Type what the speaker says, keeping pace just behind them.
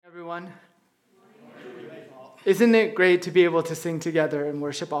everyone. Isn't it great to be able to sing together and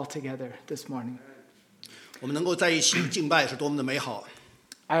worship all together this morning? 我们能够在一起敬拜是多么的美好。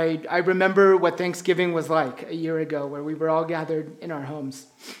I remember what Thanksgiving was like a year ago, where we were all gathered in our homes.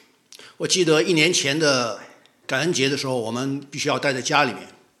 我记得1年前的感恩节的时候，我们必须要待在家里面。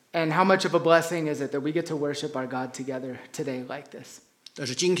And how much of a blessing is it that we get to worship our God together today like this? 但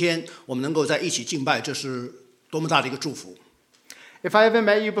是今天我们能够在一起敬拜，这是多么大的一个祝福。If I haven't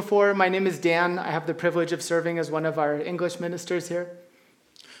met you before, my name is Dan. I have the privilege of serving as one of our English ministers here.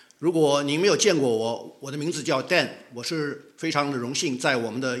 如果您没有见过我，我的名字叫 Dan， 我是非常的荣幸在我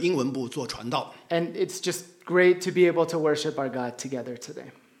们的英文部做传道。And it's just great to be able to worship our God together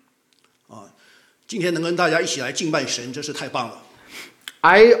today. 今天能跟大家一起来敬拜神，真是太棒了。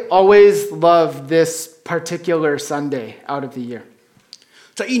I always love this particular Sunday out of the year.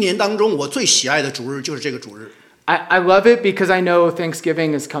 在1年当中，我最喜爱的主日就是这个主日。I love it because I know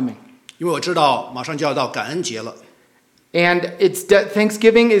Thanksgiving is coming. 因为我知道马上就要到感恩节了。And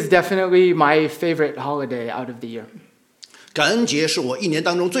Thanksgiving is definitely my favorite holiday out of the year. 感恩节是我1年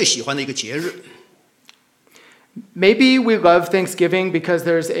当中最喜欢的一个节日。Maybe we love Thanksgiving because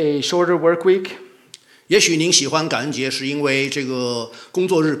there's a shorter work week. 也许您喜欢感恩节是因为这个工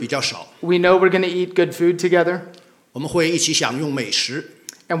作日比较少。We know we're going to eat good food together. 我们会一起享用美食。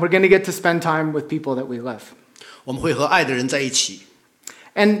And we're going to get to spend time with people that we love. 我们会和爱的人在一起。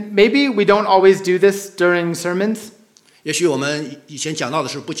And maybe we don't always do this during sermons. 也许我们以前讲到的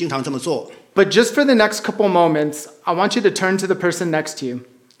是不经常这么做。But just for the next couple moments, I want you to turn to the person next to you.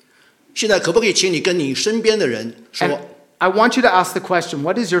 现在可不可以请你跟你身边的人说 And I want you to ask the question,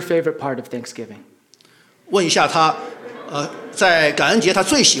 what is your favorite part of Thanksgiving? 问一下他，在感恩节他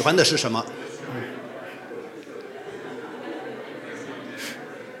最喜欢的是什么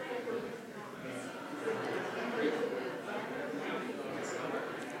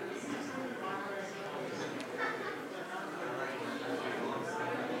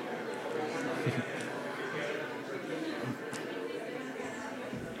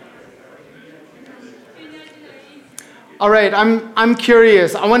？All right, I'm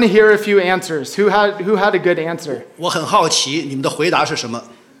curious. I want to hear a few answers. Who had a good answer? 我很好奇你们的回答是什么？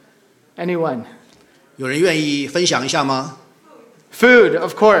 Anyone? 有人愿意分享一下吗？ Food,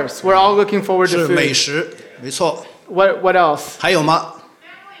 of course. We're all looking forward 是 to 美 food. 食，没错。What else? 还有吗？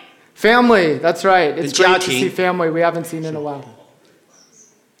 Family, that's right. It's great to see 家庭。 family we haven't seen in a while.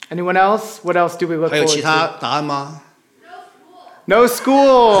 Anyone else? What else do we look 还有 forward 其他 to? 答案吗？ No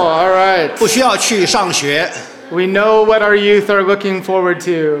school. All right. 不需要去上学， We know what our youth are looking forward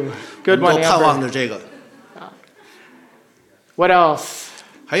to. 我 Good 们 one, 都盼望 Amber. 着这个。 What else?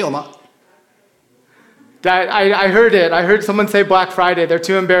 还有吗？ I heard it. I heard someone say Black Friday. They're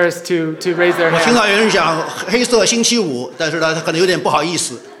too embarrassed to raise their 我听 hand. 到有人讲黑色星期五，但是呢，他可能有点不好意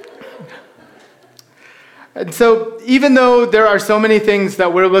思。 And so even though there are so many things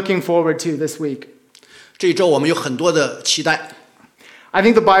that we're looking forward to this week, 这一周我们有很多的期待， I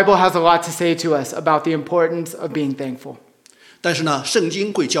think the Bible has a lot to say to us about the importance of being thankful. 但是呢，圣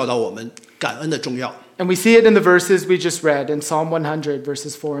经会教导我们感恩的重要。 And we see it in the verses we just read in Psalm 100,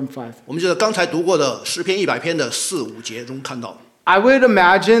 verses 4 and 5. 我们就在刚才读过的诗篇100篇的4、5节中看到， I would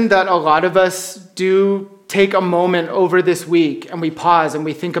imagine that a lot of us do take a moment over this week and we pause and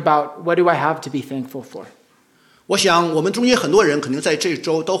we think about, what do I have to be thankful for? 我想我们中间很多人可能在这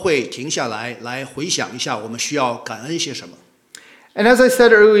周都会停下来，来回想一下我们需要感恩些什么。 And as I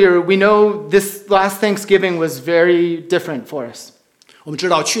said earlier, we know this last Thanksgiving was very different for us. 我们知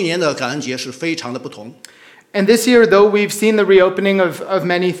道去年的感恩节是非常的不同， And this year, though we've seen the reopening of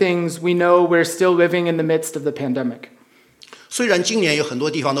many things, we know we're still living in the midst of the pandemic. 虽然今年有很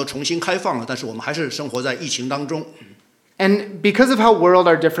多地方都重新开放了，但是我们还是生活在疫情当中。 And because of how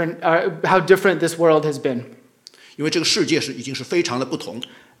different this world has been, 因为这个世界已经是非常的不同，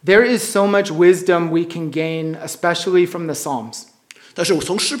 there is so much wisdom we can gain, especially from the Psalms. 但是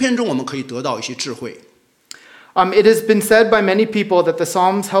从诗篇中我们可以得到一些智慧。 It has been said by many people that the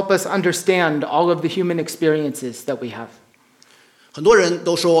Psalms help us understand all of the human experiences that we have. 很多人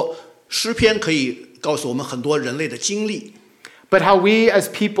都说诗篇可以告诉我们很多人类的经历， But how we as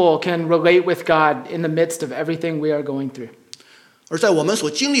people can relate with God in the midst of everything we are going through. 而在我们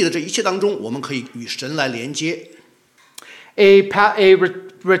所经历的这一切当中，我们可以与神来连接。 A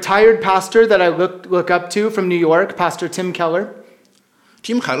retired pastor that I look up to from New York, Pastor Tim Keller,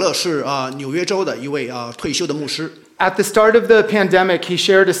 提姆·凯勒是纽约州的一位退休的牧师。 at the start of the pandemic, he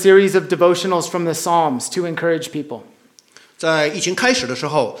shared a series of devotionals from the Psalms to encourage people. 在疫情开始的时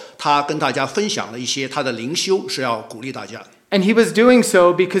候，他跟大家分享了一些他的灵修，是要鼓励大家。 And he was doing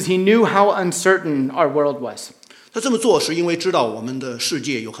so because he knew how uncertain our world was. 他这么做是因为知道我们的世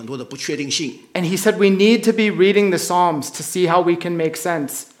界有很多的不确定性， And he said we need to be reading the Psalms to see how we can make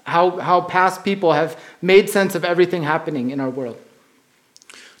sense, how past people have made sense of everything happening in our world.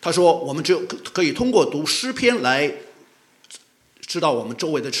 他说我们只有可以通过读诗篇来知道我们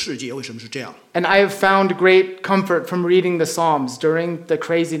周围的世界为什么是这样。 And I have found great comfort from reading the Psalms during the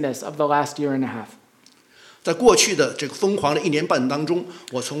craziness of the last year and a half. 在过去的这个疯狂的1年半当中，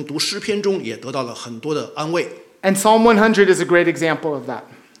我从读诗篇中也得到了很多的安慰。 And Psalm 100 is a great example of that.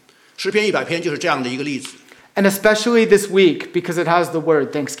 诗篇100篇就是这样的一个例子 And especially this week because it has the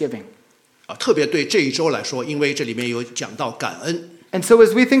word Thanksgiving. 特别对这一周来说，因为这里面有讲到感恩。 And so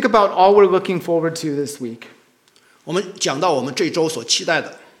as we think about all we're looking forward to this week, 我们讲到我们这周所期待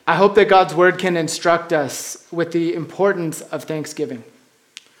的， I hope that God's word can instruct us with the importance of Thanksgiving.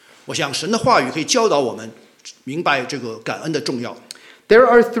 我想神的话语可以教导我们明白这个感恩的重要。 There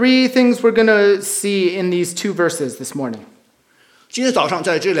are three things we're going to see in these two verses this morning. 今天早上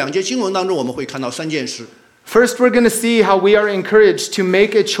在这2节经文当中，我们会看到3件事。 First, we're going to see how we are encouraged to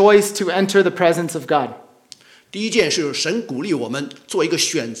make a choice to enter the presence of God. 第一件是神鼓励我们做一个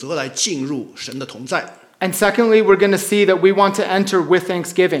选择来进入神的同在。 And secondly, we're going to see that we want to enter with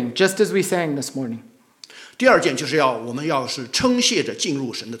thanksgiving, just as we sang this morning. 第二件就是我们要是称谢着进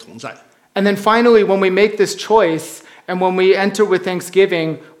入神的同在。 And then finally, when we make this choice and when we enter with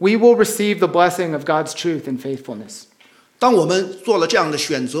thanksgiving, we will receive the blessing of God's truth and faithfulness. 当我们做了这样的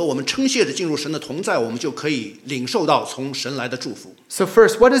选择，我们称谢着进入神的同在，我们就可以领受到从神来的祝福。 So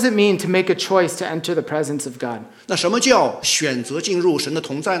first, what does it mean to make a choice to enter the presence of God? 那什么叫选择进入神的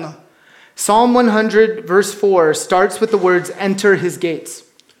同在呢？ Psalm 100 verse 4 starts with the words, enter his gates.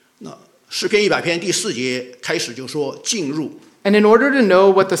 那诗篇100篇第4节开始就说进入。 And in order to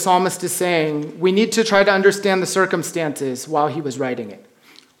know what the psalmist is saying, we need to try to understand the circumstances while he was writing it.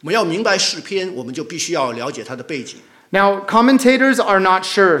 我们要明白诗篇，我们就必须要了解它的背景。 Now, commentators are not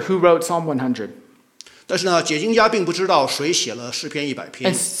sure who wrote Psalm 100. 但是呢，解经家并不知道谁写了诗篇100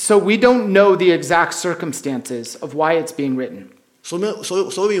篇 And，so we don't know the exact circumstances of why it's being written.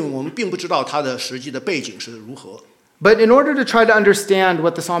 所以我们并不知道它的实际的背景是如何。 But in order to try to understand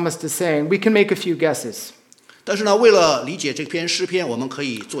what the psalmist is saying, we can make a few guesses. 但是呢，为了理解这篇诗篇，我们可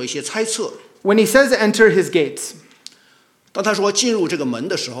以做一些猜测。 When he says enter his gates, 当他说进入这个门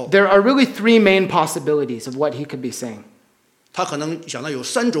的时候， there are really three main possibilities of what he could be saying. 他可能想到有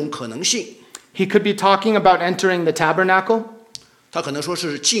3种可能性。 He could be talking about entering the tabernacle. 他可能说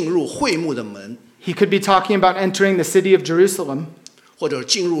是进入会幕的门， He could be talking about entering the city of Jerusalem 或者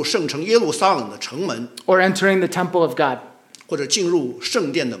进入圣城耶路撒冷的城门， or entering the temple of God. 或者进入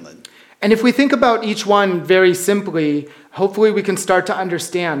圣殿的门。 And if we think about each one very simply, hopefully we can start to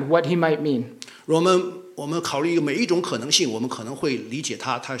understand what he might mean. 如果我们考虑每一种可能性，我们可能会理解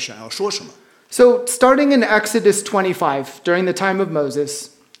他想要说什么。 So starting in Exodus 25, during the time of Moses,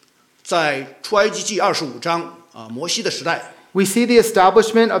 在出埃及记25章摩西的时代， we see the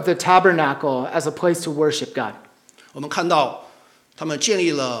establishment of the tabernacle as a place to worship God. 我们看到他们建立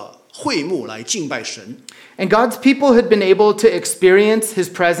了会幕来敬拜神。 And God's people had been able to experience his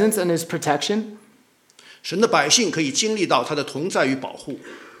presence and his protection. 神的百姓可以经历到他的同在与保护。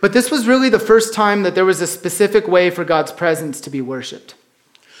 But this was really the first time that there was a specific way for God's presence to be worshipped.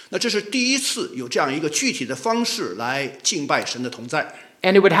 那这是第一次有这样一个具体的方式来敬拜神的同在。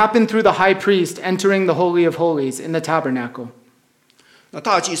 And it would happen through the high priest entering the Holy of Holies in the tabernacle 那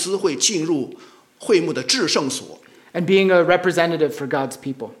大祭司会进入会幕的至圣所， and being a representative for God's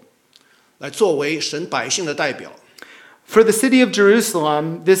people. 来作为神百姓的代表。 For the city of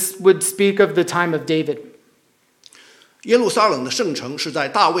Jerusalem, this would speak of the time of David. 耶路撒冷的圣城是在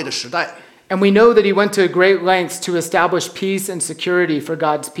大卫的时代， And we know that he went to great lengths to establish peace and security for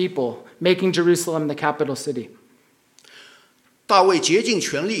God's people, making Jerusalem the capital city. 大卫竭尽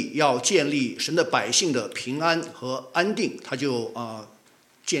全力要建立神的百姓的平安和安定，他就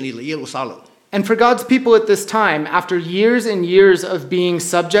建立了耶路撒冷。 And for God's people at this time, after years and years of being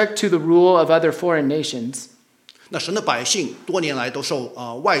subject to the rule of other foreign nations, 那神的百姓多年来都受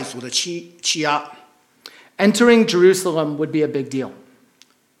外族的欺压， entering Jerusalem would be a big deal.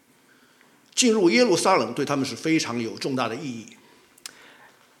 进入耶路撒冷对他们是非常有重大的意义。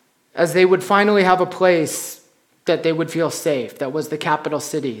 As they would finally have a place that they would feel safe, that was the capital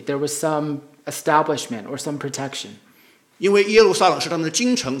city. There was some establishment or some protection. 因为耶路撒冷是他们的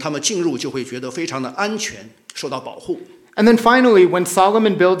京城，他们进入就会觉得非常的安全，受到保护。 And then finally, when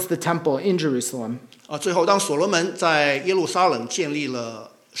Solomon builds the temple in Jerusalem, 最后当所罗门在耶路撒冷建立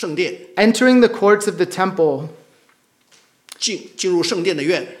了圣殿， entering the courts of the temple, 进入圣殿的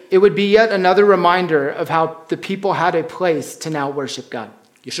院， it would be yet another reminder of how the people had a place to now worship God.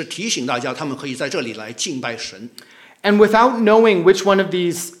 也是提醒大家，他们可以在这里来敬拜神。And without knowing which one of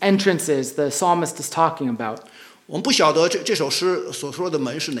these entrances the psalmist is talking about, 我们不晓得这首诗所说的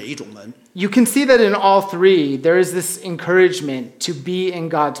门是哪一种门， you can see that in all three there is this encouragement to be in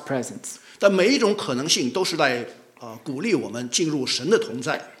God's presence. 但每一种可能性都是在鼓励我们进入神的同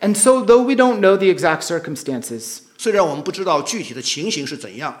在。 And so, though we don't know the exact circumstances, 虽然我们不知道具体的情形是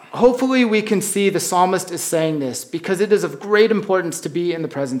怎样， hopefully we can see the psalmist is saying this because it is of great importance to be in the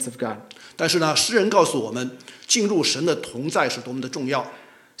presence of God. 但是呢，诗人告诉我们，进入神的同在是多么的重要。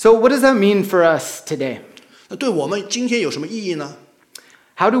 So, what does that mean for us today? 那对我们今天有什么意义呢？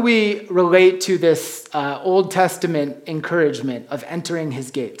 How do we relate to this Old Testament encouragement of entering his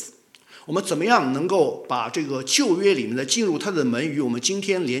gates? 我们怎么样能够把这个旧约里面的进入他的门与我们今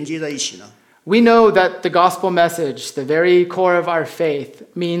天连接在一起呢？ We know that the gospel message, the very core of our faith,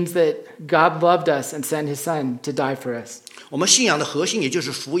 means that God loved us and sent his son to die for us. 我们信仰的核心也就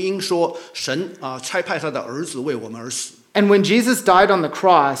是福音说，神差派他的儿子为我们而死。 And when Jesus died on the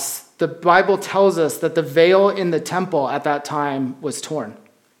cross, the Bible tells us that the veil in the temple at that time was torn.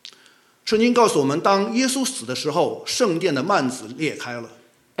 圣经告诉我们，当耶稣死的时候，圣殿的幔子裂开了。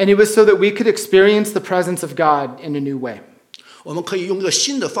 And it was so that we could experience the presence of God in a new way. 我们可以用一个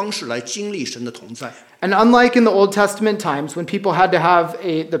新的方式来经历神的同在。 And unlike in the Old Testament times when people had to have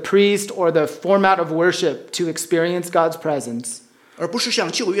the priest or the format of worship to experience God's presence, 而不是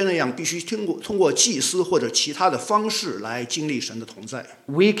像旧约那样必须通过祭司或者其他的方式来经历神的同在。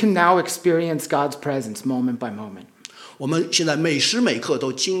 we can now experience God's presence moment by moment. 我们现在每时每刻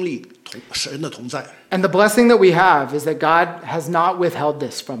都经历神的同在， And the blessing that we have is that God has not withheld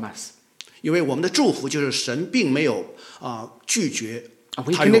this from us. 因为我们的祝福就是神并没有拒绝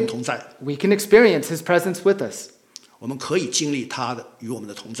We 他与我们同在， we can experience his presence with us. 我们可以经历他的与我们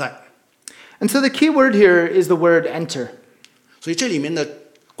的同在。 And so the key word here is the word enter. 所以这里面的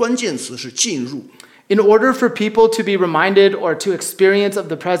关键词是进入。 In order for people to be reminded or to experience of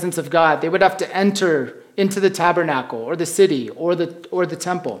the presence of God, they would have to enter into the tabernacle or the city or the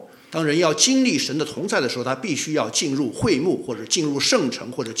temple. 当人要经历神的同在的时候，他必须要进入会幕，或者进入圣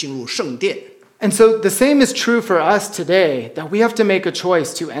城，或者进入圣殿。 And so the same is true for us today, that we have to make a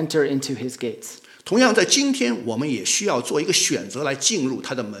choice to enter into his gates. 同样，在今天，我们也需要做一个选择来进入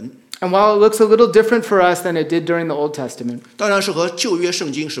他的门。 And while it looks a little different for us than it did during the Old Testament, 当然是和旧约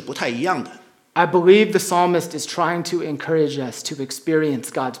圣经是不太一样的。 I believe the psalmist is trying to encourage us to experience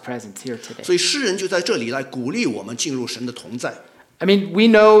God's presence here today. 所以诗人就在这里来鼓励我们进入神的同在。 I mean, we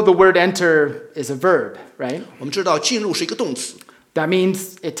know the word enter is a verb, right? 我们知道进入是一个动词， That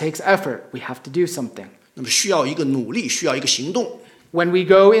means it takes effort. We have to do something. 那么需要一个努力，需要一个行动。 When we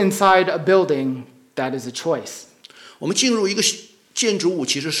go inside a building, that is a choice. 我们进入一个建筑物，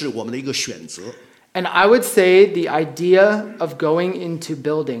其实是我们的一个选择。 And I would say the idea of going into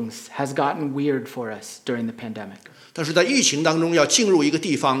buildings has gotten weird for us during the pandemic. 但是在疫情当中，要进入一个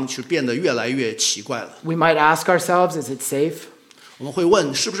地方，就变得越来越奇怪了。 We might ask ourselves, is it safe? 我们会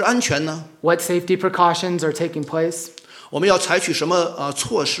问，是不是安全呢？ What safety precautions are taking place? 我们要采取什么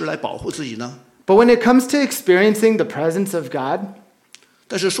措施来保护自己呢？ But when it comes to experiencing the presence of God,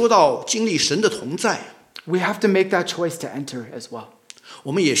 但是说到经历神的同在， we have to make that choice to enter as well.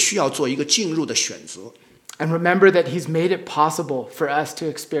 我们也需要做一个进入的选择， And remember that he's made it possible for us to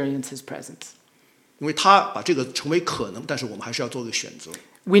experience his presence. 因为他把这个成为可能，但是我们还是要做一个选择。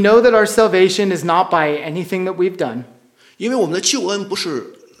 We know that our salvation is not by anything that we've done. 因为我们的救恩不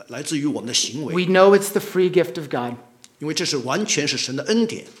是来自于我们的行为， We know it's the free gift of God. 因为这是完全是神的恩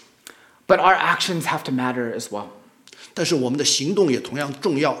典。 But our actions have to matter as well. 但是我们的行动也同样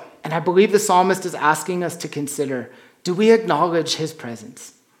重要。 And I believe the psalmist is asking us to consider, do we acknowledge his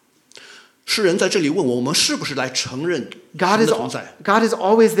presence? 诗人在这里问我们是不是来承认 God 神 is, 的同在？ God is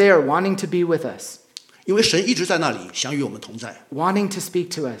always there wanting to be with us, 因为神一直在那里，想与我们同在， wanting to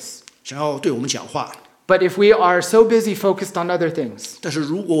speak to us. 想要对我们讲话。 But if we are so busy focused on other things, 但是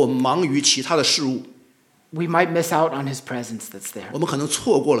如果我们忙于其他的事物， we might miss out on his presence that's there. 我们可能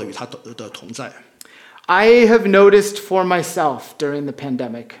错过了与他的同在。 I have noticed for myself during the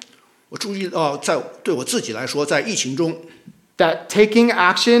pandemic 我注意到，对我自己来说，在疫情中， that taking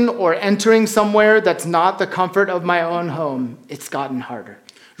action or entering somewhere that's not the comfort of my own home, it's gotten harder.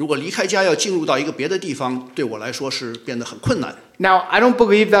 如果离开家要进入到一个别的地方，对我来说是变得很困难。 Now, I don't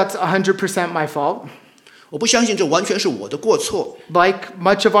believe that's 100% my fault. 我不相信这完全是我的过错。 Like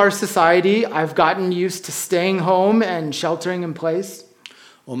much of our society, I've gotten used to staying home and sheltering in place.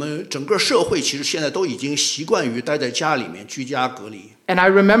 我们整个社会其实现在都已经习惯于待在家里面居家隔离。 And I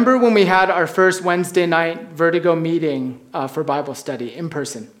remember when we had our first Wednesday night Vertigo meeting for Bible study in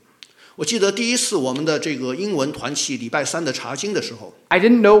person. 我记得第一次我们的这个英文团契礼拜三的查经的时候， I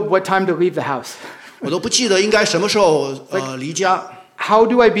didn't know what time to leave the house. 我都不记得应该什么时候离家。How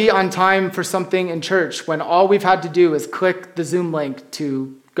do I be on time for something in church when all we've had to do is click the Zoom link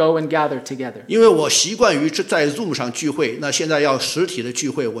to go and gather together? 因为我习惯于在 Zoom 上聚会，那现在要实体的聚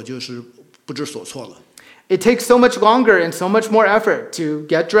会，我就是不知所措了。It takes so much longer and so much more effort to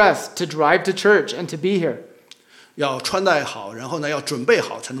get dressed, to drive to church, and to be here. 要穿戴好，然后呢要准备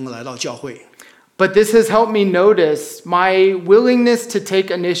好才能够来到教会。But this has helped me notice my willingness to take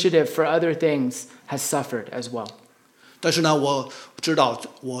initiative for other things has suffered as well. 但是呢，我知道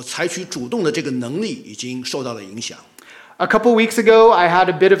我采取主动的这个能力已经受到了影响。A couple weeks ago, I had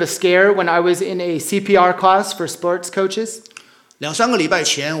a bit of a scare when I was in a CPR class for sports coaches. 2-3个礼拜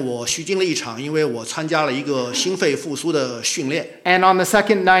前，我虚惊了一场，因为我参加了一个心肺复苏的训练。And on the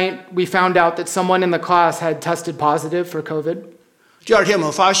second night, we found out that someone in the class had tested positive for COVID. 第二天，我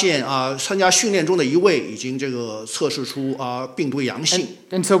们发现参加训练中的一位已经这个测试出病毒阳性。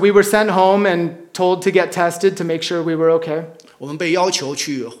And so we were sent home and told to get tested to make sure we were okay. 我们被要求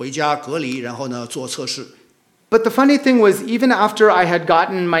去回家隔离，然后呢做测试。But the funny thing was, even after I had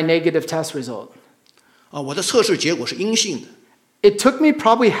gotten my negative test result, 我的测试结果是阴性的。it took me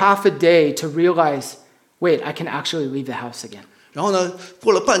probably half a day to realize, wait, I can actually leave the house again. 然后呢，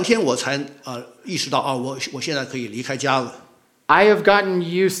过了半天我才意识到我现在可以离开家了。I have gotten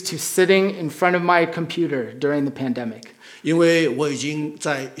used to sitting in front of my computer during the pandemic. 因为我已经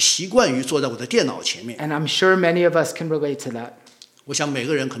习惯于坐在我的电脑前面。 And I'm sure many of us can relate to that. 我想每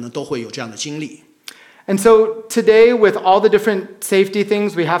个人可能都会有这样的经历。And so today, with all the different safety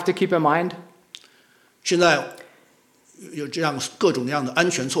things we have to keep in mind, 现在有这样各种各样的安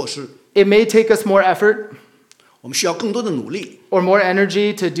全措施， it may take us more effort 我们需要更多的努力， or more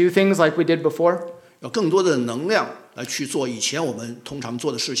energy to do things like we did before. 有更多的能量来去做以前我们通常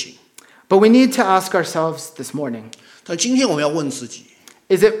做的事情。 But we need to ask ourselves this morning, 但今天我们要问自己，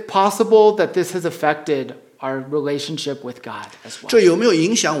 is it possible that this has affected our relationship with God as well? 这有没有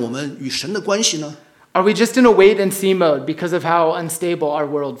影响我们与神的关系呢？ Are we just in a wait and see mode because of how unstable our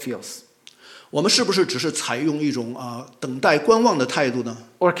world feels? 我们是不是只是采用一种等待观望的态度呢？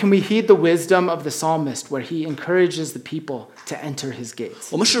 Or can we heed the wisdom of the psalmist where he encourages the people to enter his gates?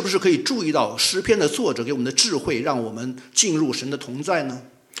 我们是不是可以注意到诗篇的作者给我们的智慧，让我们进入神的同在呢？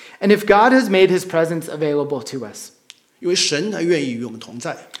 And if God has made his presence available to us, 因为神他愿意与我们同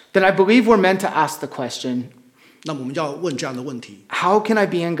在， then I believe we're meant to ask the question, 那我们就要问这样的问题： how can I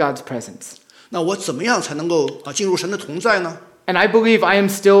be in God's presence? 那我怎么样才能够进入神的同在呢？ And I believe I am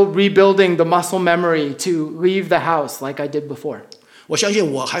still rebuilding the muscle memory to leave the house like I did before. 我相信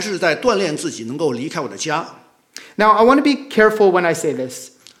我还是在锻炼自己，能够离开我的家。 Now, I want to be careful when I say this.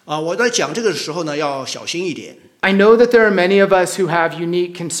 我在讲这个的时候呢，要小心一点， I know that there are many of us who have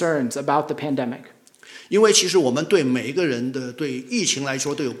unique concerns about the pandemic. 因为其实我们对每一个人的对疫情来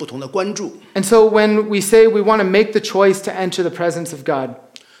说都有不同的关注。 And so when we say we want to make the choice to enter the presence of God,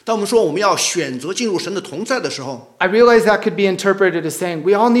 当我们说我们要选择进入神的同在的时候， I realize that could be interpreted as saying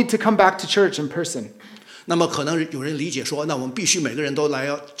we all need to come back to church in person. 那么可能有人理解说，那我们必须每个人都来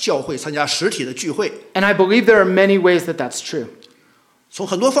教会参加实体的聚会。 And I believe there are many ways that that's true. 从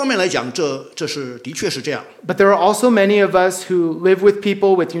很多方面来讲，这是的确是这样。 But there are also many of us who live with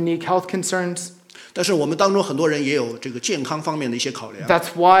people with unique health concerns. 但是我们当中很多人也有这个健康方面的一些考量。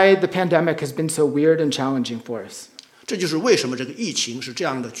 That's why the pandemic has been so weird and challenging for us. 这就是为什么这个疫情是这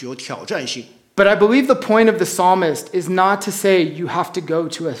样的具有挑战性。 But I believe the point of the psalmist is not to say you have to go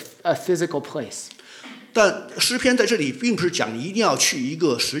to a physical place. 但诗篇在这里并不是讲你一定要去一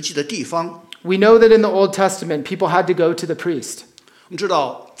个实际的地方。 We know that in the Old Testament, people had to go to the priest 我们知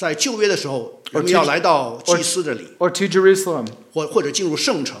道，在旧约的时候，人们要来到祭司这里， or to Jerusalem 或者进入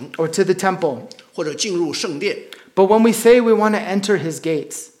圣城， or to the temple. 或者进入圣殿。 But when we say we want to enter his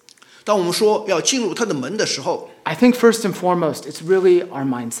gates, 当我们说要进入他的门的时候， I think first and foremost, it's really our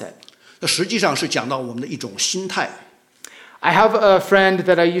mindset. 那实际上是讲到我们的一种心态。 I have a friend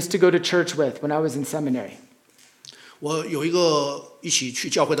that I used to go to church with when I was in seminary. 我有一个一起去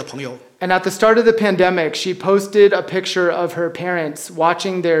教会的朋友， And at the start of the pandemic, she posted a picture of her parents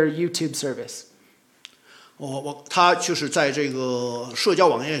watching their YouTube service. 他就是在这个社交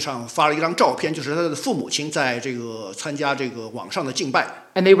网页上发了一张照片，就是他的父母亲在这个参加这个网上的敬拜，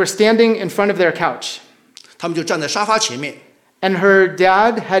 And they were standing in front of their couch. 他们就站在沙发前面。 And her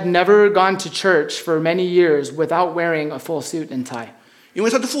dad had never gone to church for many years without wearing a full suit and tie. 因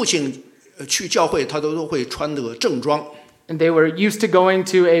为他的父亲去教会，他都会穿这个正装。 And they were used to going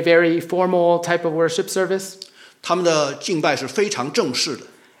to a very formal type of worship service. 他们的敬拜是非常正式的，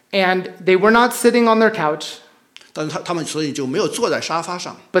 And they were not sitting on their couch. 但是他们所以就没有坐在沙发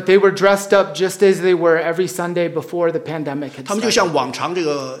上， but they were dressed up just as they were every Sunday before the pandemic had 他们就 started. 像往常这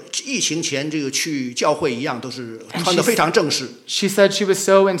个疫情前这个去教会一样，都是穿得非常正式。 She said she was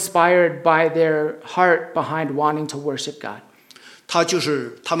so inspired by their heart behind wanting to worship God. 他就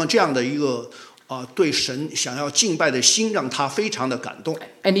是他们这样的一个对神想要敬拜的心，让他非常的感动。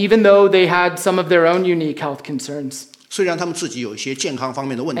 And even though they had some of their own unique health concerns 虽然他们自己有一些健康方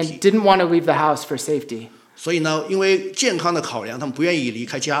面的问 and 题， didn't want to leave the house for safety, 所以呢，因为健康的考量，他们不愿意离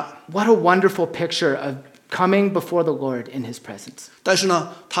开家。 what a wonderful picture of coming before the Lord in his presence. 但是呢，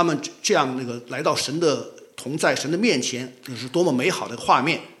他们这样来到神的同在、神的面前，这是多么美好的画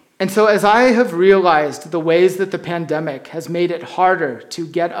面。 And so as I have realized the ways that the pandemic has made it harder to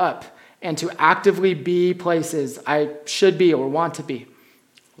get up and to actively be places I should be or want to be,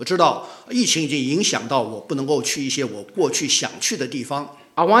 我知道疫情已经影响到我不能够去一些我过去想去的地方。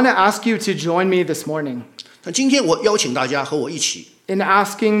 I want to ask you to join me this morning 但今天我邀请大家和我一起 in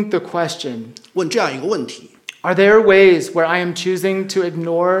asking the question, 问这样一个问题： are there ways where I am choosing to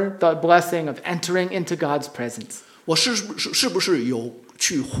ignore the blessing of entering into God's presence? 我是不是有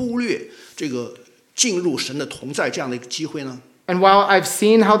去忽略这个进入神的同在这样的一个机会呢？ And while I've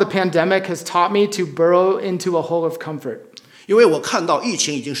seen how the pandemic has taught me to burrow into a hole of comfort, 因为我看到疫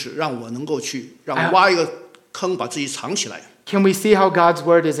情已经是让我能够去让我挖一个坑把自己藏起来， can we see how God's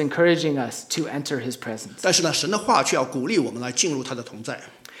word is encouraging us to enter his presence? 但是呢，神的话却要鼓励我们来进入他的同在。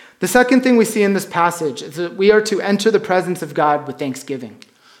 The second thing we see in this passage is that we are to enter the presence of God with thanksgiving.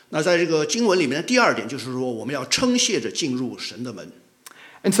 那在这个经文里面的第二点就是说，我们要称谢着进入神的门，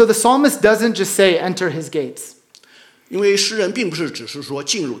 And so the psalmist doesn't just say, enter his gates, 因为诗人并不是只是说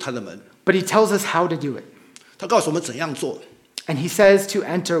进入他的门， but he tells us how to do it. 他告诉我们怎样做。 And he says to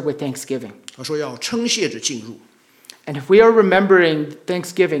enter with thanksgiving. 他说要称谢着进入。 And if we are remembering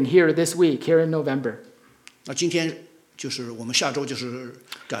Thanksgiving here this week, here in November, 那今天就是我们下周就是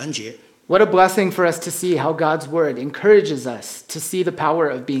感恩节， what a blessing for us to see how God's word encourages us to see the power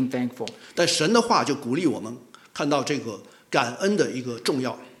of being thankful. 但神的话就鼓励我们看到这个感恩的一个重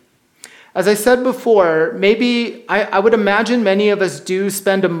要。 As I said before, maybe I would imagine many of us do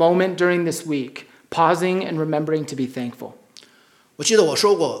spend a moment during this week pausing and remembering to be thankful. 我记得我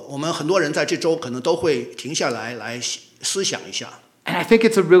说过，我们很多人在这周可能都会停下来思想一下。 And I think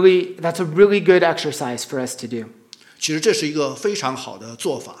that's a really good exercise for us to do. 其实这是一个非常好的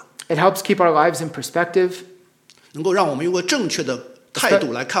做法， It helps keep our lives in perspective, 能够让我们用个正确的态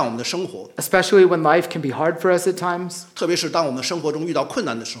度来看我们的生活， especially when life can be hard for us at times. 特别是当我们生活中遇到困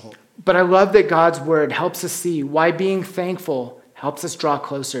难的时候。 But I love that God's word helps us see why being thankful helps us draw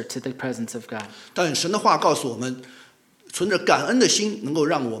closer to the presence of God. 但神的话告诉我们，存着感恩的心，能够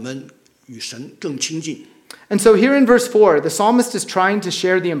让我们与神更亲近。 And so here in verse 4, the psalmist is trying to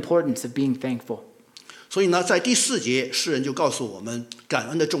share the importance of being thankful. 所以呢，在第4节，诗人就告诉我们感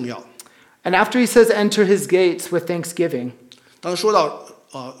恩的重要。 And after he says, enter his gates with thanksgiving, 当说到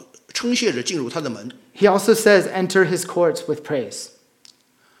称谢着进入他的门， he also says, enter his courts with praise.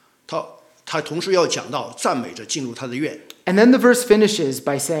 他同时要讲到赞美着进入他的院。 And then the verse finishes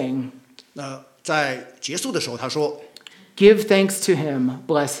by saying, 那在结束的时候，他说 give thanks to him,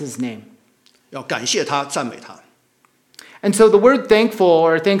 bless his name. 要感谢他，赞美他。 And so the word thankful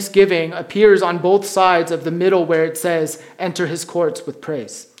or thanksgiving appears on both sides of the middle where it says, enter his courts with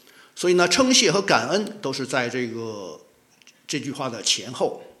praise. 所以呢，称谢和感恩都是在这句话的前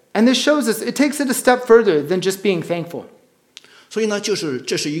后。 And this shows us, it takes it a step further than just being thankful. 所以呢，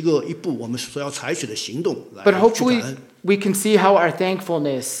这是一步我们所要采取的行动来 But 去感 hopefully 恩。 we can see how our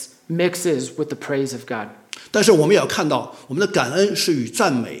thankfulness mixes with the praise of God. 但是我们也要看到，我们的感恩是与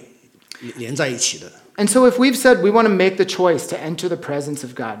赞美连在一起的。 And so if we've said we want to make the choice to enter the presence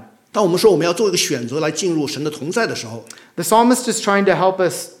of God, 当我们说我们要做一个选择来进入神的同在的时候， the psalmist is trying to help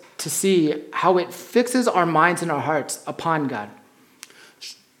us to see how it fixes our minds and our hearts upon God.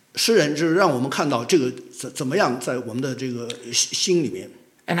 诗人就是让我们看到这个怎么样在我们的这个心里面。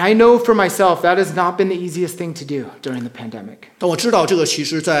 And I know for myself that has not been the easiest thing to do during the pandemic. 但我知道这个其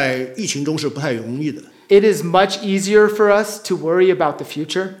实在疫情中是不太容易的。 It is much easier for us to worry about the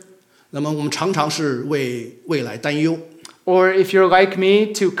future, 那么我们常常是为未来担忧。 or if you're like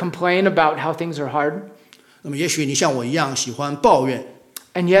me, to complain about how things are hard. 那么也许你像我一样喜欢抱怨，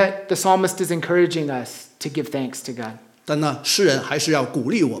 And yet the psalmist is encouraging us to give thanks to God. 但呢，诗人还是要鼓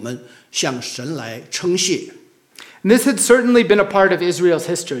励我们向神来称谢。 And this had certainly been a part of Israel's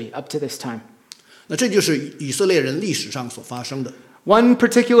history up to this time. 那这就是以色列人历史上所发生的。 One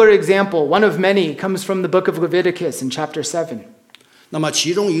particular example, one of many, comes from the book of Leviticus in chapter 7. 那么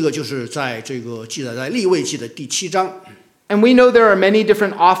其中一个就是在这个记载在利未记的第7章。 And we know there are many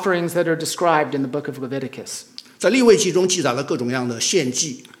different offerings that are described in the book of Leviticus. 在利未记中记载了各种各样的献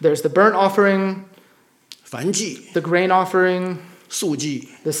祭、 There's the burnt offering, 燔祭、 the grain offering, 素祭、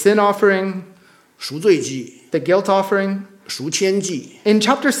 the sin offering, 赎罪祭、 the guilt offering. 赎愆祭。 In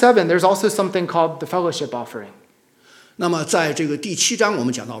chapter 7, there's also something called the fellowship offering. 那么在这个第7章，我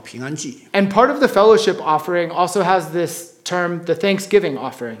们讲到平安祭。 And part of the fellowship offering also has this term, the thanksgiving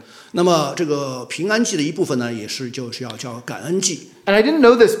offering. 那么这个平安祭的一部分呢，就是要叫感恩祭。 And I didn't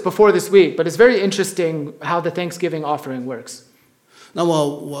know this before this week, but it's very interesting how the thanksgiving offering works. 那么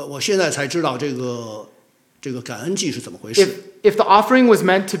我现在才知道这个感恩祭是怎么回事。 If the offering was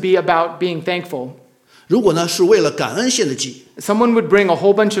meant to be about being thankful, 如果呢是为了感恩献的祭， someone would bring a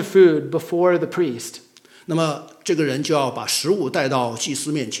whole bunch of food before the priest. 那么这个人就要把食物带到祭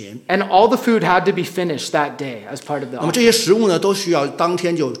司面前。 And all the food had to be finished that day as part of the 那么 offering. 这些食物呢，都需要当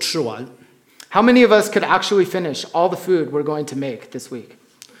天就吃完。 How many of us could actually finish all the food we're going to make this week?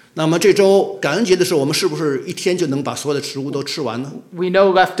 那么这周感恩节的时候，我们是不是一天就能把所有的食物都吃完呢？ We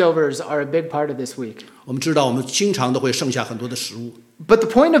know leftovers are a big part of this week. 我们知道，我们经常都会剩下很多的食物。 But the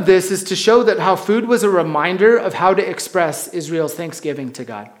point of this is to show that how food was a reminder of how to express Israel's thanksgiving to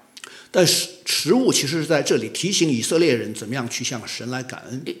God. 但是食物其实是在这里提醒以色列人怎么样去向神来感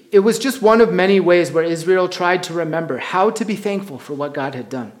恩。 It was just one of many ways where Israel tried to remember how to be thankful for what God had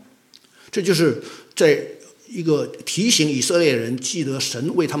done. 这就是在一个提醒以色列人记得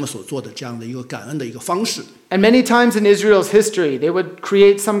神为他们所做的这样的一个感恩的一个方式。 And many times in Israel's history, they would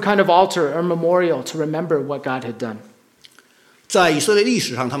create some kind of altar or memorial to remember what God had done. 在以色列历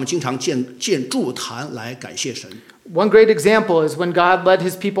史上，他们经常建筑坛来感谢神。 One great example is when God led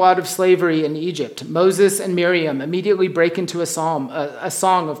his people out of slavery in Egypt. Moses and Miriam immediately break into a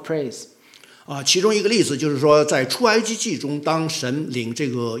song of praise. 其中一个例子就是说，在出埃及记中，当神领这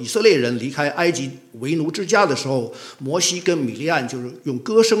个以色列人离开埃及为奴之家的时候，摩西跟米利暗就是用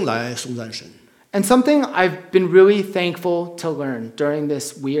歌声来颂赞神。 And something I've been really thankful to learn during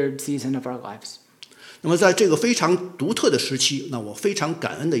this weird season of our lives. 那么在这个非常独特的时期，那我非常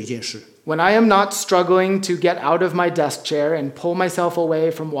感恩的一件事， When I am not struggling to get out of my desk chair and pull myself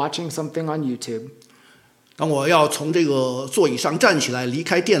away from watching something on YouTube, 当我要从这个座椅上站起来离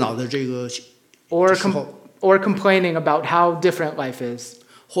开电脑的这个 or 时候， or complaining about how different life is,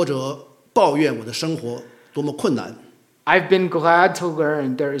 或者抱怨我的生活多么困难， I've been glad to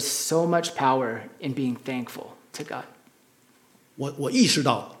learn there is so much power in being thankful to God. 我意识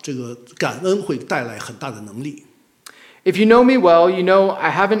到这个感恩会带来很大的能力。 If you know me well, you know I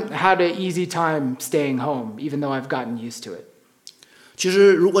haven't had an easy time staying home, even though I've gotten used to it. 其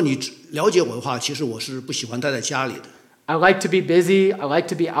实如果你了解我的话，其实我是不喜欢待在家里的。 I like to be busy. I like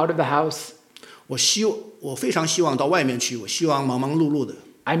to be out of the house. 我非常希望到外面去，我希望忙忙碌碌的。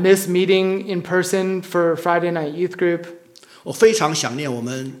 I miss meeting in person for Friday night youth group. 我非常想念我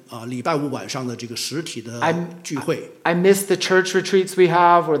们礼拜五晚上的这个实体的聚会。 I miss the church retreats we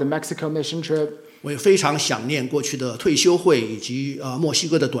have or the Mexico mission trip. 我也非常想念过去的退休会以及墨西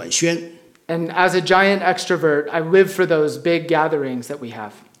哥的短宣。 And as a giant extrovert, I live for those big gatherings that we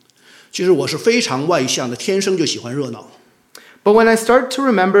have. 其实我是非常外向的，天生就喜欢热闹。 But when I start to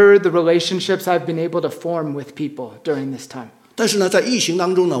remember the relationships I've been able to form with people during this time, 但是呢，在疫情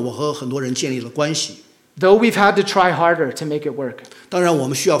当中呢，我和很多人建立了关系。 though we've had to try harder to make it work, 当然，我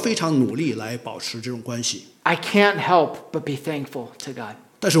们需要非常努力来保持这种关系。 I can't help but be thankful to God.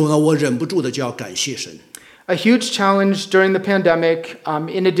 但是呢，我忍不住的就要感谢神。 A huge challenge during the pandemic,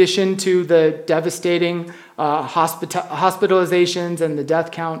 in addition to the devastating hospitalizations and the death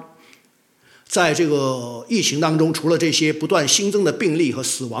count, 在这个疫情当中，除了这些不断新增的病例和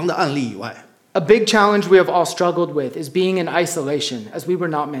死亡的案例以外， a big challenge we have all struggled with is being in isolation, as we were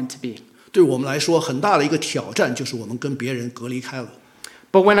not meant to be. 对我们来说很大的一个挑战就是我们跟别人隔离开了。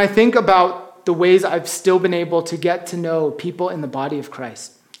 But when I think about the ways I've still been able to get to know people in the body of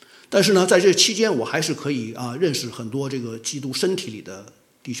Christ, 但是呢，在这期间，我还是可以认识很多这个基督身体里的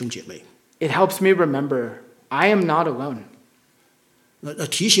弟兄姐妹。 it helps me remember I am not alone. 那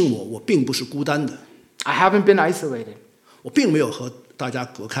提醒我，我并不是孤单的， I haven't been isolated. 我并没有和大家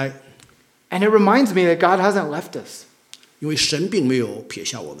隔开， And it reminds me that God hasn't left us, 因为神并没有撇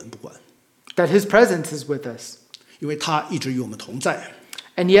下我们不管， that His presence is with us. 因为他一直与我们同在。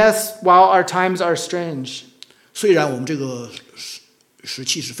 And yes, while our times are strange, 虽然我们这个时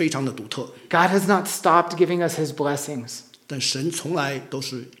期是非常的独特， God has not stopped giving us His blessings 但神从来都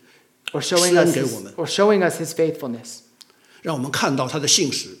是 or showing us 施恩给我们。 His faithfulness. 让我们看到他的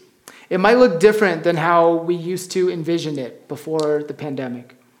信实。 It might look different than how we used to envision it before the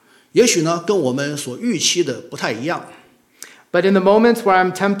pandemic. 也许呢，跟我们所预期的不太一样。 But in the moments where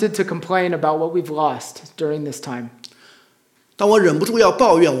I'm tempted to complain about what we've lost during this time, 当我忍不住要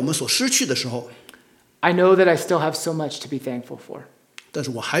抱怨我们所失去的时候， I know that I still have so much to be thankful for. 但是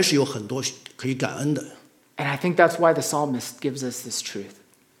我还是有很多可以感恩的。And I think that's why the psalmist gives us this truth.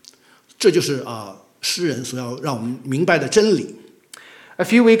 这就是诗人所要让我们明白的真理。A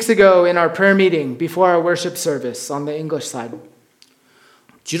few weeks ago in our prayer meeting before our worship service on the English side,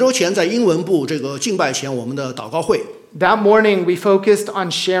 几周前在英文部这个敬拜前，我们的祷告会， that morning we focused on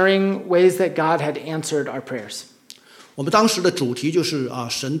sharing ways that God had answered our prayers. 我们当时的主题就是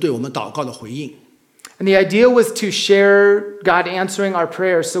神对我们祷告的回应。 And the idea was to share God answering our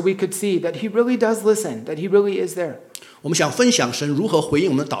prayers so we could see that he really does listen, that he really is there. 我们想分享神如何回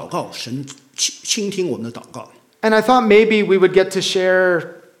应我们的祷告，神倾听我们的祷告。 And I thought maybe we would get to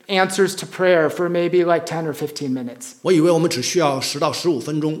share answers to prayer for maybe like 10 or 15 minutes. 我以为我们只需要10到15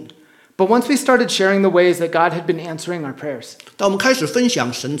分钟。 But once we started sharing the ways that God had been answering our prayers, 当我们开始分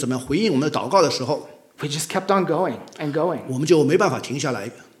享神怎么样回应我们的祷告的时候， we just kept on going and going. 我们就没办法停下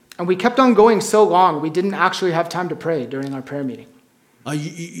来。 And we kept on going so long, we didn't actually have time to pray during our prayer meeting.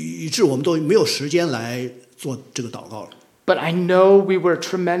 以致我们都没有时间来做这个祷告了。 But I know we were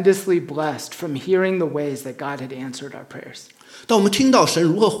tremendously blessed from hearing the ways that God had answered our prayers. 当我们听到神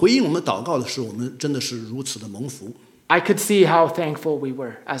如何回应我们的祷告的时候，我们真的是如此的蒙福。 I could see how thankful we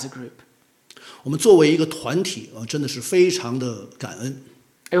were as a group. 我们作为一个团体真的是非常的感恩。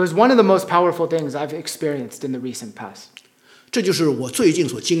 It was one of the most powerful things I've experienced in the recent past. 这就是我最近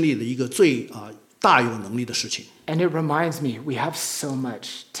所经历的一个最大有能力的事情。 And it reminds me we have so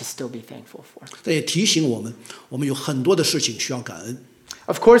much to still be thankful for. 这也提醒我们，我们有很多的事情需要感恩。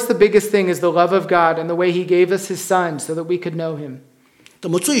 Of course, the biggest thing is the love of God and the way he gave us his son so that we could know him. 那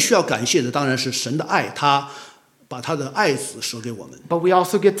么最需要感谢的当然是神的爱，他把他的爱子舍给我们。 But we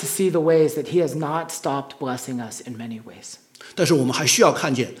also get to see the ways that he has not stopped blessing us in many ways. 但是我们还需要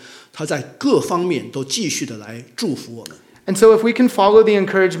看见他在各方面都继续的来祝福我们。 And so if we can follow the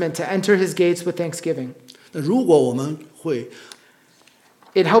encouragement to enter his gates with thanksgiving, 那如果我们会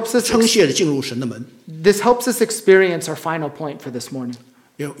it helps us 称谢的进入神的门， this helps us experience our final point for this morning.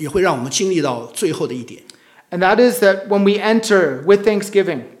 也会让我们经历到最后的一点。 And that is that when we enter with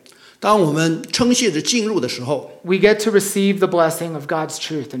thanksgiving, 当我们称谢着进入的时候， we get to receive the blessing of God's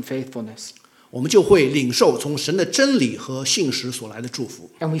truth and faithfulness. 我们就会领受从神的真理和信实所来的祝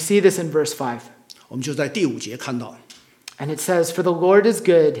福。 And we see this in verse 5. 我们就在第5节看到， And it says, For the Lord is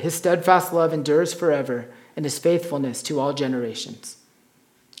good, his steadfast love endures forever, and his faithfulness to all generations.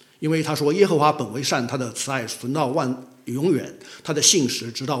 因为他说耶和华本为善，他的慈爱存到永远，他的信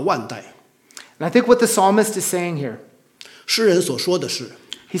实直到万代。 And I think what the psalmist is saying here, 诗人所说的是，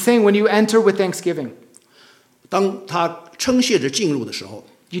 he's saying when you enter with thanksgiving, 当他称谢着进入的时候，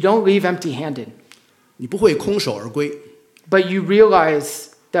 you don't leave empty-handed, 你不会空手而归， but you realize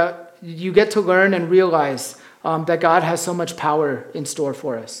that you get to learn and realize that God has so much power in store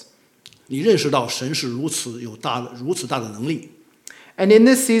for us. 你认识到神是如此大的能力。 And in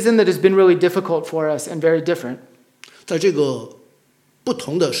this season that has been really difficult for us and very different, 在这个不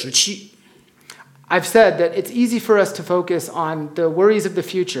同的时期， I've said that it's easy for us to focus on the worries of the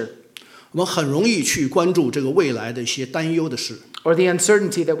future 我们很容易去关注这个未来的一些担忧的事， or the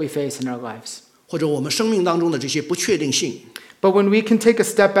uncertainty that we face in our lives. 或者我们生命当中的这些不确定性。 But when we can take a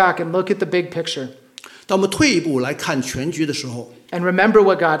step back and look at the big picture 当我们退一步来看全局的时候， and remember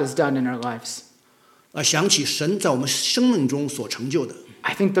what God has done in our lives, 想起神在我们生命中所成就的，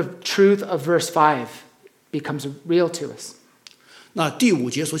 I think the truth of verse 5 becomes real to us. 那第5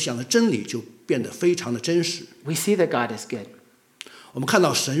节所讲的真理就变得非常的真实。 We see that God is good. 我们看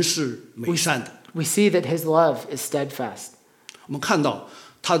到神是美善的， We see that his love is steadfast, 我们看到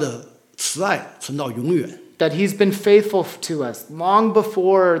他的慈爱存到永远， that he's been faithful to us long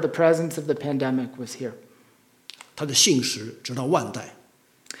before the presence of the pandemic was here. 他的信实直到万代。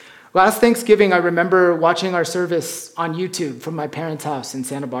 Last Thanksgiving, I remember watching our service on YouTube from my parents' house in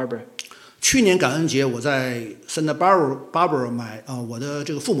Santa Barbara. 去年感恩节，我在 Santa Barbara 我的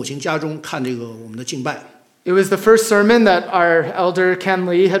这个父母亲家中看这个我们的敬拜。 It was the first sermon that our elder Ken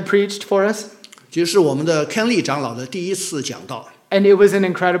Lee had preached for us, 其实是我们的 Ken Lee 长老的第一次讲道， and it was an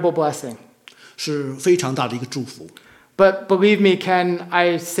incredible blessing. 是非常大的一个祝福。 But believe me, Ken,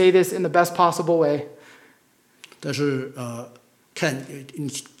 I say this in the best possible way. 但是Ken，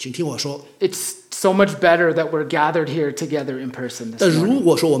 请听我说。 It's so much better that we're gathered here together in person 但 this 如 morning.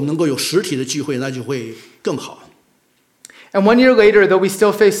 果说我们能够有实体的聚会，那就会更好。 And 1 year later, though we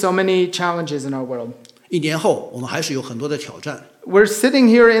still face so many challenges in our world, 1年后，我们还是有很多的挑战。 we're sitting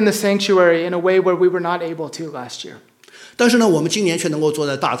here in the sanctuary in a way where we were not able to last year. 但是呢，我们今年却能够坐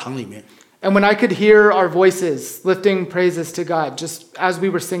在大堂里面。 And when I could hear our voices lifting praises to God, just as we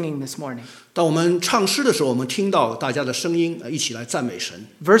were singing this morning, 当我们唱诗的时候，我们听到大家的声音，一起来赞美神。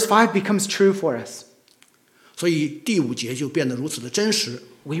 verse 5 becomes true for us. 所以第5节就变得如此的真实。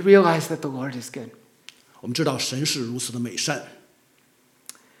We realize that the Lord is good. 我们知道神是如此的美善。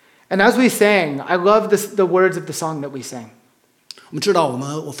And as we sang, I love the words of the song that we sang. 我们知道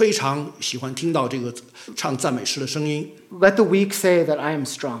我非常喜欢听到这个唱赞美诗的声音。Let the weak say that I am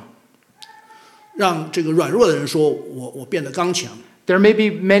strong. 让这个软弱的人说我变得刚强。There may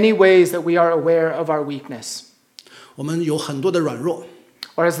be many ways that we are aware of our weakness. 我们有很多的软弱。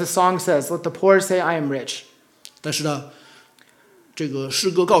Or as the song says, let the poor say I am rich. 但是呢，这个诗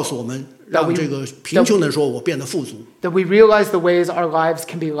歌告诉我们，让这个贫穷的人说我变得富足。That we realize the ways our lives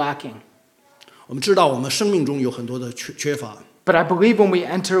can be lacking. 我们知道我们生命中有很多的缺乏。But I believe when we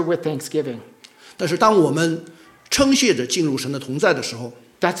enter with thanksgiving. 但是当我们称谢着进入神的同在的时候，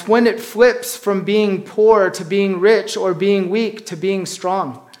 That's when it flips from being poor to being rich or being weak to being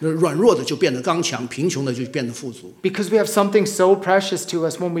strong. 软弱的就变得刚强，贫穷的就变得富足。Because we have something so precious to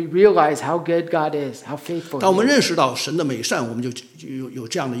us when we realize how good God is, how faithful 当我们 He is. 认识到神的美善，我们就有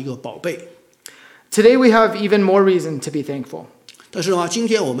这样的一个宝贝。Today we have even more reason to be thankful. 但是呢，今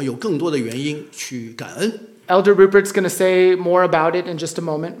天我们有更多的原因去感恩。Elder Rupert's going to say more about it in just a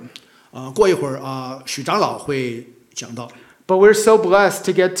moment. 过一会儿许长老会讲到。But we're so blessed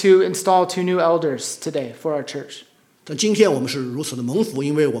to get to install 2 new elders today for our church. 但今天我们是如此的蒙福，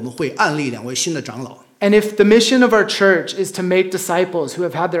因为我们会按立2位新的长老。And if the mission of our church is to make disciples who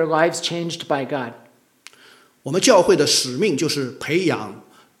have had their lives changed by God, 我们教会的使命就是培养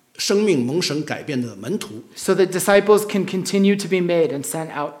生命蒙神改变的门徒， so that disciples can continue to be made and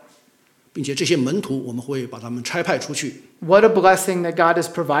sent out. 并且这些门徒我们会把他们差派出去。 What a blessing that God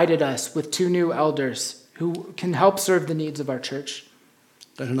has provided us with 2 new elders who can help serve the needs of our church.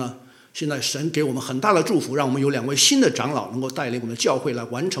 但是呢，现在神给我们很大的祝福，让我们有2位新的长老能够带领我们的教会来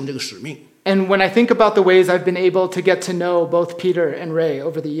完成这个使命。 And when I think about the ways I've been able to get to know both Peter and Ray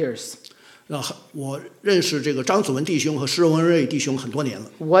over the years, 我认识这个张子文弟兄和施文瑞弟兄很多年了。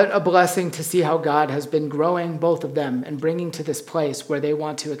 what a blessing to see how God has been growing both of them and bringing to this place where they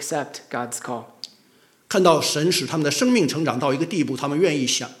want to accept God's call. 看到神使他们的生命成长到一个地步，他们愿意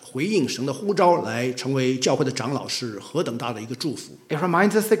想回应神的呼召，来成为教会的长老，是何等大的一个祝福。 It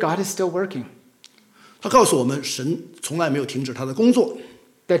reminds us that God is still working, 他告诉我们，神从来没有停止他的工作，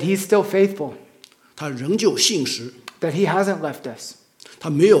 that He's still faithful, 他仍旧信实， that He hasn't left us, 他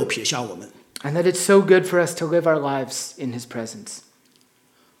没有撇下我们。 and that it's so good for us to live our lives in His presence.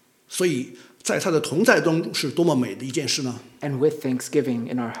 所以在他的同在中是多么美的一件事呢？ And with thanksgiving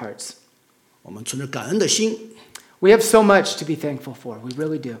in our hearts. 我们存着感恩的心， We have so much to be thankful for. We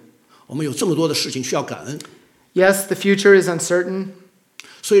really do. 我们有这么多的事情需要感恩。 Yes, the future is uncertain.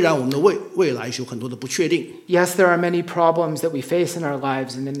 虽然我们的未来有很多的不确定， Yes, there are many problems that we face in our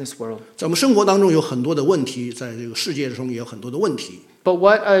lives and in this world. 在我们生活当中有很多的问题，在这个世界中也有很多的问题。 But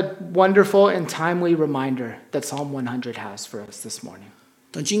what a wonderful and timely reminder that Psalm 100 has for us this morning.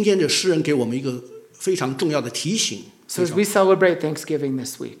 但今天这诗人给我们一个非常重要的提醒。 So as we celebrate Thanksgiving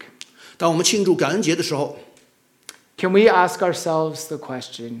this week, 当我们庆祝感恩节的时候， can we ask ourselves the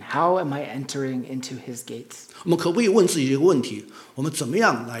question, how am I entering into His gates? 我们可不可以问自己这个问题：我们怎么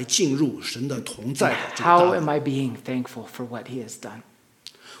样来进入神的同在的这个 How 大 am 门？ I being thankful for what He has done?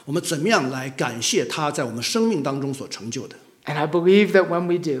 我们怎么样来感谢他在我们生命当中所成就的？ And I believe that when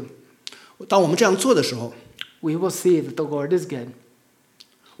we do, 当我们这样做的时候， we will see that the Lord is good.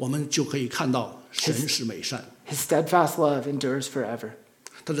 我们就可以看到神是美善， His steadfast love endures forever,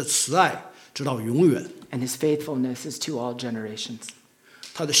 他的慈爱直到永远， and His faithfulness is to all generations.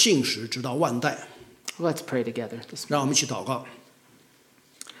 他的信实直到万代。 Let's pray together this morning. 让我们一起祷告。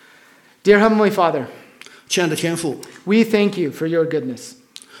 Dear Heavenly Father, 亲爱的天父， we thank You for Your goodness.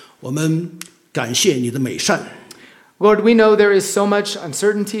 我们感谢你的美善。 Lord, we know there is so much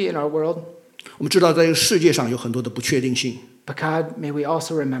uncertainty in our world, 我们知道在这个世界上有很多的不确定性， but God, may we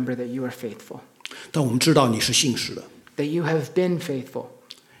also remember that You are faithful, 但我们知道你是信实的， that You have been faithful.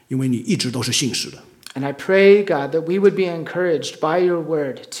 因为你一直都是信实的。 And I pray, God, that we would be encouraged by Your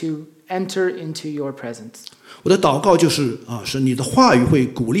word to enter into Your presence. 我的祷告就是神你的话语会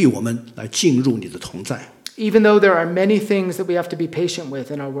鼓励我们来进入你的同在。 Even though there are many things that we have to be patient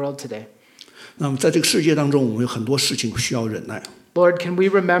with in our world today. 那么在这个世界当中，我们有很多事情需要忍耐。 Lord, can we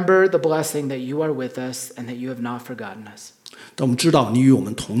remember the blessing that You are with us and that You have not forgotten us? 但我们知道你与我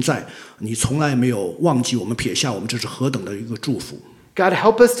们同在，你从来没有忘记我们、撇下我们，这是何等的一个祝福。 God,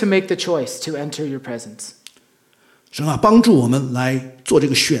 help us to make the choice to enter Your presence 神啊，帮助我们来做这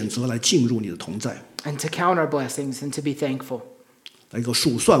个选择，来进入你的同在， and to count our blessings and to be thankful. 来够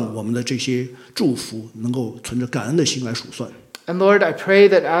数算我们的这些祝福，能够存着感恩的心来数算。 And Lord, I pray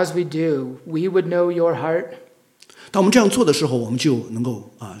that as we do, we would know Your heart, 当我们这样做的时候，我们就能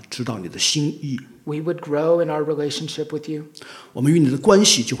够知知道你的心意， we would grow in our relationship with you, 我们与你的关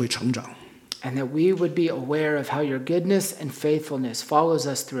系就会成长。 and that we would be aware of how your goodness and faithfulness follows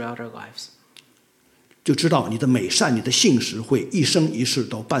us throughout our lives. 就知道你的美善、你的信实会一生一世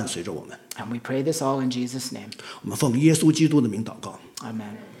都伴随着我们。 And we pray this all in Jesus' name. 我们奉耶稣基督的名祷告，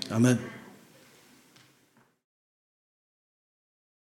 Amen. 阿们。